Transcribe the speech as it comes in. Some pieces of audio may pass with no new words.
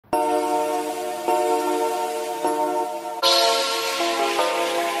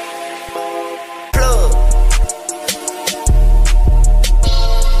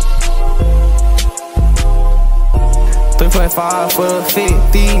3.5 for the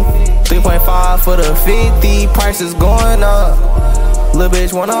 50. 3.5 for the 50. Prices going up. Lil'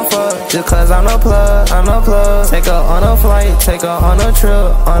 bitch wanna fuck, just cause I'm the plug, I'm the plug. Take her on a flight, take her on a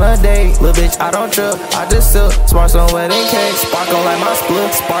trip, on a date. Lil' bitch, I don't trip, I just sip. Spark some wedding cake, sparkle like my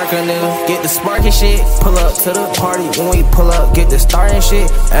split. Spark a nigga, get the sparking shit. Pull up to the party, when we pull up, get the starting shit.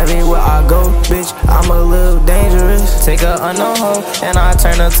 Everywhere I go, bitch, I'm a little dangerous. Take her on no hoe, and I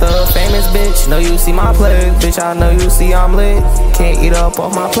turn her to a famous bitch. Know you see my play, bitch, I know you see I'm lit. Can't eat up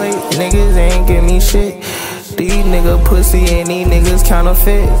off my plate, niggas ain't give me shit. These niggas pussy and these niggas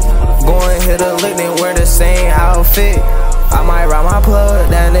counterfeit. Goin hit a lick, then wear the same outfit. I might ride my plug,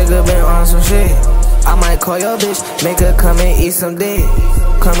 that nigga been on some shit. I might call your bitch, make her come and eat some dick.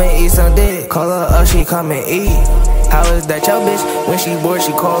 Come and eat some dick, call her up, she come and eat. How is that your bitch? When she bored,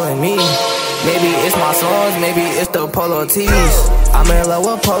 she calling me. Maybe it's my songs, maybe it's the polo tees. I'm in love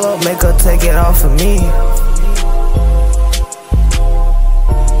with polo, make her take it off of me.